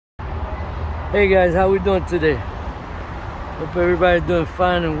Hey guys, how we doing today? Hope everybody's doing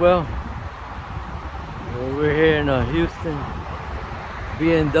fine and well. We're here in Houston,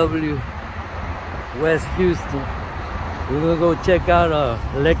 BMW, West Houston. We're gonna go check out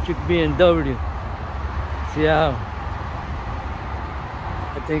electric BMW. See how,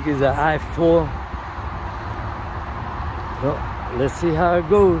 I think it's an i4. Well, let's see how it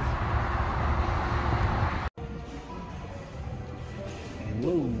goes.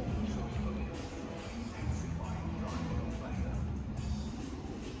 Whoa.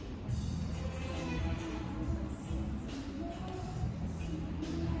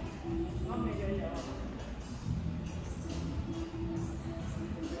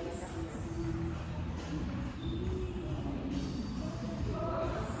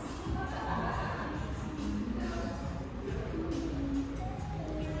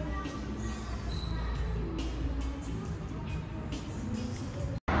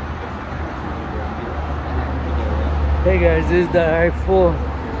 Hey guys, this is the i4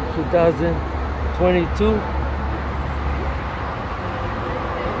 2022.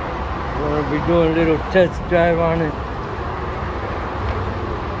 We're gonna be doing a little test drive on it.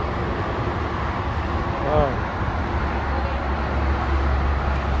 Wow.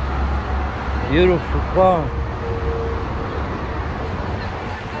 Beautiful car.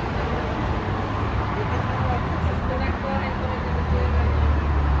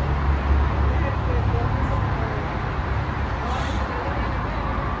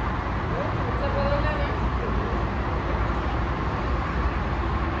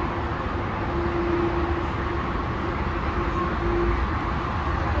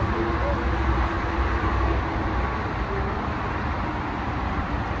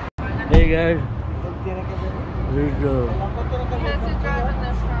 Hey guys, there's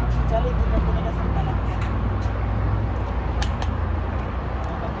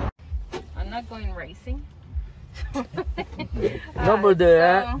I'm not going racing. no, but the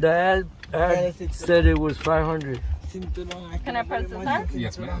ad said it was 500. Can I press this hard?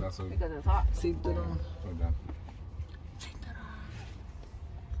 Yes, ma'am. That's okay. Because it's hot. Come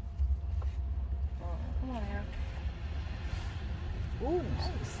on here. Ooh,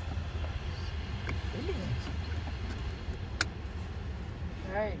 nice.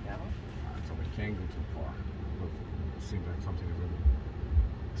 There you go. So we can't go too far. But it seems like something is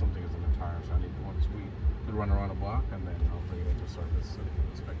in the tire, so I need once we could run around the block and then I'll bring it into service so they can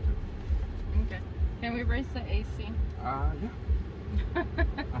inspect it. Okay. Can we raise the AC? Yeah.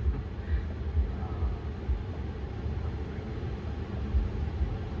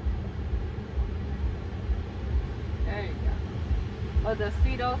 There you go. Oh, the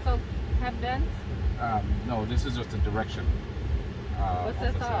seat also have vents? No, this is just a direction. What's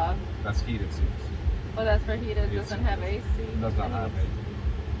this off? That's heated seats. Oh, that's for heated. It doesn't have AC? It does not have AC.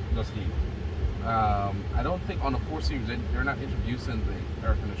 Just heat. I don't think on the 4 Series they're not introducing the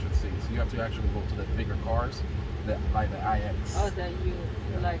air conditioned seats. You have to actually go to the bigger cars, like the iX. Oh,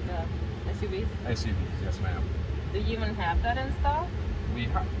 like SUVs? SUVs, yes, ma'am. Do you even have that in stock? We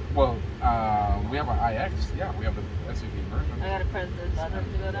have, well, we have our iX. Yeah, we have the SUV version. I gotta press this button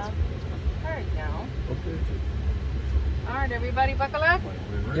to go down. There you go. Okay. All right, everybody, buckle up.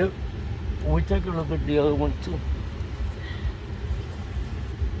 Yep. We take a look at the other one too.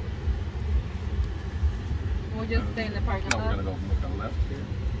 We'll just stay in the parking lot. No, we're gonna go make a left here.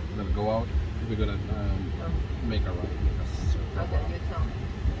 We're gonna go out. We're gonna make a right. Okay, you tell me.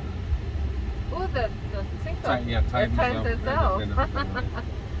 Ooh, the sync up. Yeah, it times itself.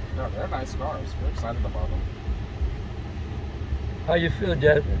 They're nice cars. We're excited about them. How you feel,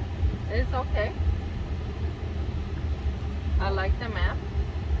 Jasmine? It's okay. I like the map.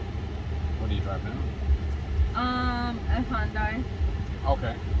 What do you drive now? A Hyundai.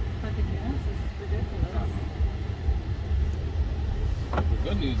 Okay. But the gas is ridiculous. The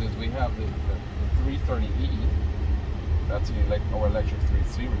good news is we have the 330e. That's our electric 3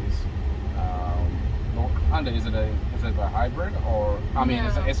 Series. Hyundai, is it a hybrid or is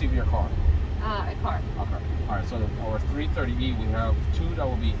it an SUV or car? A car. Okay. All right. So our 330e, we have 2 that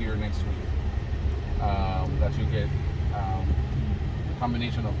will be here next week. That you get a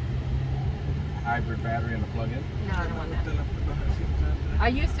combination of hybrid battery and a plug-in. No, I don't want that. I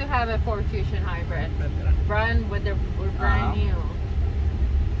used to have a Ford Fusion hybrid. Brand new.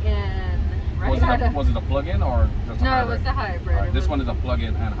 And was it a plug-in or just a hybrid? No, it was a hybrid. Right, this one is a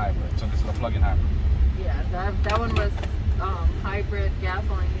plug-in and hybrid. So this is a plug-in hybrid. Yeah, that one was hybrid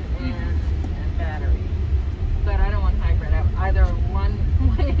gasoline and battery. But I don't want hybrid. Either one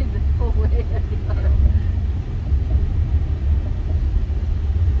way, the full way, or the other.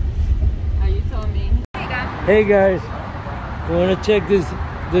 Are you telling me? Hey guys, we want to check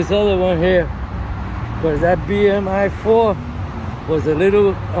this other one here. Because that BMI4 was a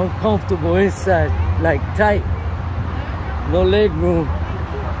little uncomfortable inside, like tight. No leg room.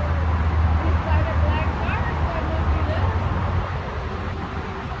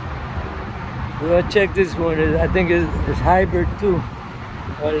 We're gonna check this one. I think it's hybrid too.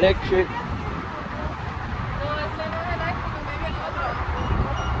 Or electric.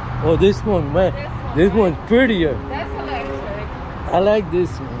 Oh, this one, man. This one's prettier. That's electric. I like this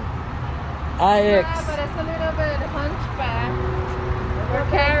one. IX. Yeah, but it's a little bit hunchback. Or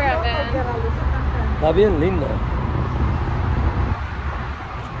caravan. Está bien linda.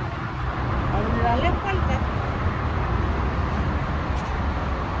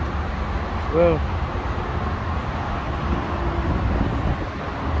 Well,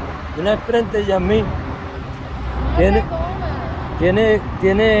 en el frente Yamil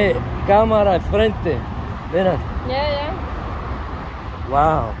tiene cámara al frente. Mira. Yeah.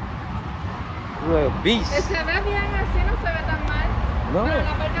 Wow. You're a beast. Se ve bien así, no se ve tan mal. No. Pero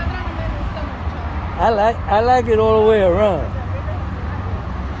la parte de atrás no me gusta mucho. I like it all the way around.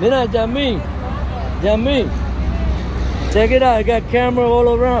 Mira, Yamil. Check it out. I got camera all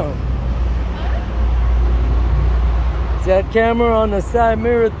around. It's got camera on the side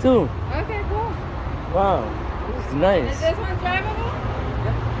mirror too. Okay, cool. Wow, it's nice. Is this one drivable?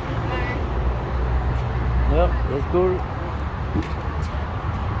 Yep, let's go.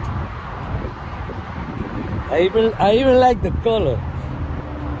 I even like the color.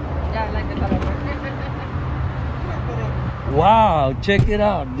 Yeah, I like the color. Wow, check it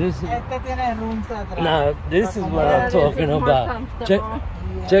out. This is what I'm talking about.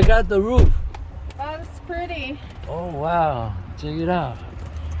 Check out the roof. Oh, it's pretty. Oh wow, check it out.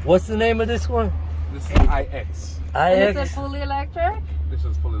 What's the name of this one? This is IX. And is IX. it fully electric? This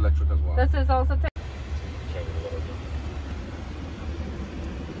is fully electric as well. This is also.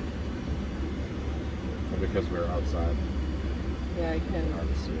 Because we're outside. Yeah, I can.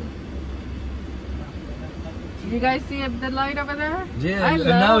 You guys see the light over there? Yeah, I and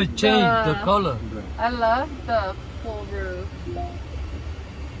now love it changed the color. I love the full roof.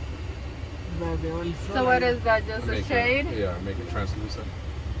 So what is that? Just a shade? Yeah, make it translucent.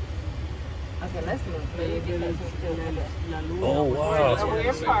 Okay, let's move. Maybe because it's still Oh wow. the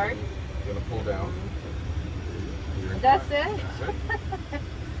weird part. You're gonna pull down. That's it?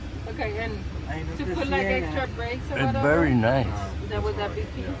 Okay, and to put like extra brakes or It's whatever? very nice. Would that be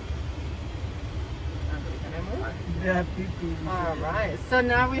key? All right. So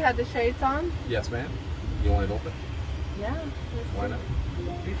now we have the shades on? Yes, ma'am. You want it open? Yeah. Why not?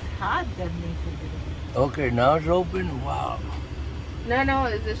 It's hot, that means Okay, now it's open. Wow. No,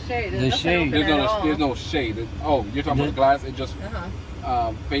 it's the shade. The shade. There's no shade. Oh, you're talking about the glass? It just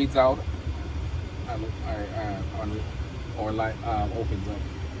fades out or light opens up.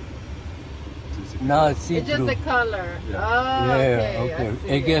 Now it's It's just see-through. the color. Yeah. Oh, Yeah, okay.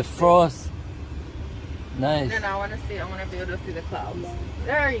 okay. It gets frost. Nice. Then I want to see. I want to be able to see the clouds.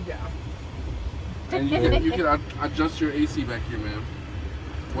 There you go. And you can adjust your AC back here, ma'am.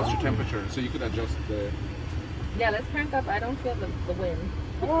 What's your temperature? So you could adjust the. Yeah, let's crank up. I don't feel the wind.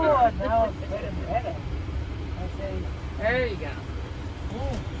 Oh, now it's better. Okay. There you go.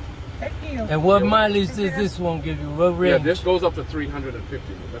 Thank you. And what mileage does this one give you? What range? Yeah, this goes up to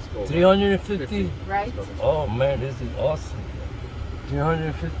 350. Let's go. 350? Right? Oh man, this is awesome.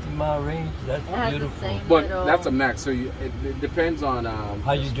 350-mile range. That's It has the beautiful. same But little- that's a max, so it depends on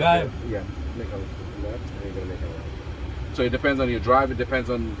How you drive. Yeah, make a left and you're gonna make a right. So it depends on your drive. It depends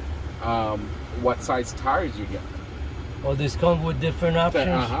on what size tires you get. Oh, this comes with different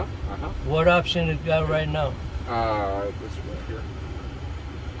options. What option it got right now? This right here.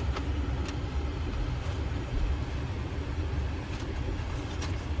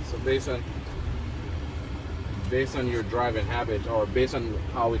 So based on your driving habits or based on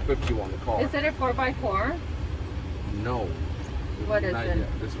how equipped you want the car. Is it a 4x4? No. What is Not it?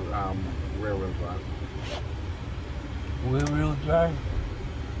 yet. This was rear wheel drive. Wheel drive?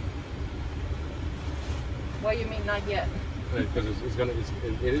 What do you mean not yet? Because it is going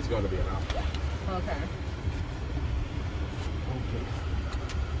to be an option. Okay. Okay.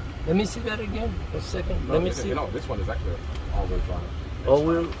 Let me see that again. A second. No, Let me see. No, this one is actually all-wheel drive. All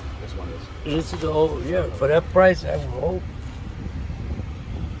wheel. This one is. This is the whole. Yeah, for that price, I would hope.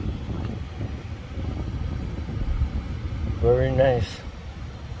 Very nice.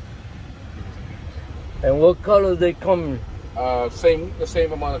 And what colors they come in? The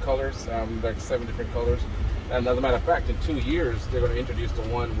same amount of colors, like 7 different colors. And as a matter of fact, in 2 years, they're going to introduce the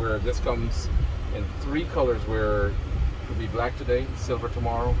one where this comes in 3 colors, where it will be black today, silver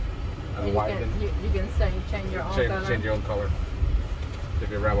tomorrow, and white. You can say change your own color. Change your own color. If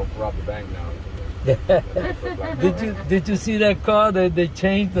you rob the bank now. Did you see that car that they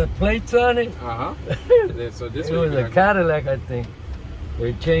changed the plates on it? So this It was a Cadillac, I think.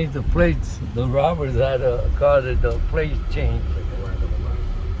 They changed the plates. The robbers had a car that the plates changed.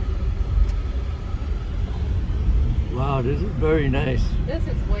 Wow, this is very nice. This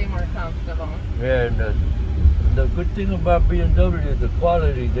is way more comfortable. Yeah, and the good thing about BMW is the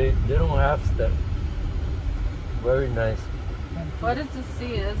quality. They don't have stuff. Very nice. What is the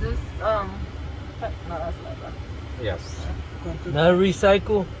C? Is this no, that's leather. Yes. Not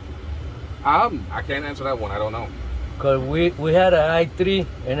recycle? I can't answer that one. I don't know. Cause we had an i3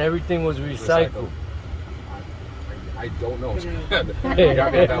 and everything was recycled. I don't know. You got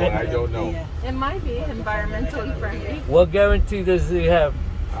me on that one. I don't know. It might be environmentally friendly. What guarantee does it have?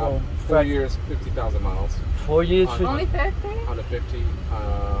 4 years, 50,000 miles. 4 years? Only 50? On the 50.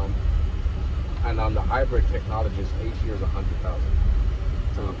 And on the hybrid technology, it's 8 years, 100,000.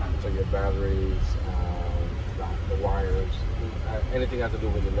 So your batteries, the wires, anything has to do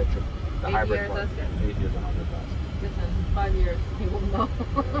with electric, the 8 hybrid years, part. that's good. 8 years, 100,000. Listen, 5 years, you will know.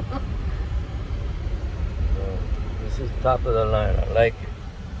 This is top of the line. I like it.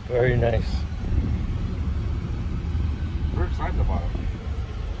 Very nice. We're excited about it.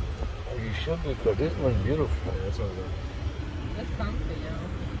 You should be, because this one's beautiful. Yeah, It's comfy, yeah.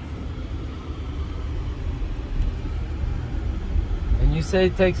 And you say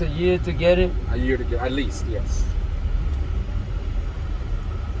it takes a year to get it? A year to get, at least, yes.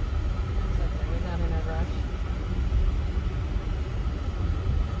 We're not in a rush.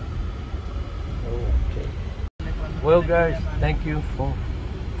 Okay. Well, guys, thank you for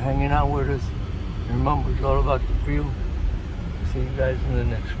hanging out with us. Remember, it's all about the feel. See you guys in the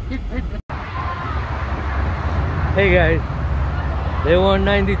next one. Hey guys, they want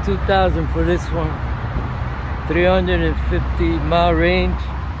 92,000 for this one. 350-mile range.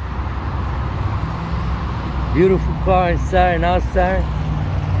 Beautiful car inside and outside.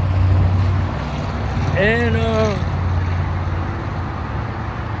 And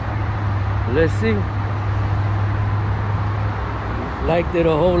let's see. Liked it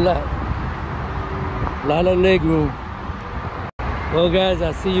a whole lot. Lot of leg room. Well guys,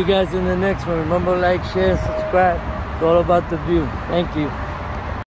 I'll see you guys in the next one. Remember, like, share, subscribe. It's all about the view. Thank you.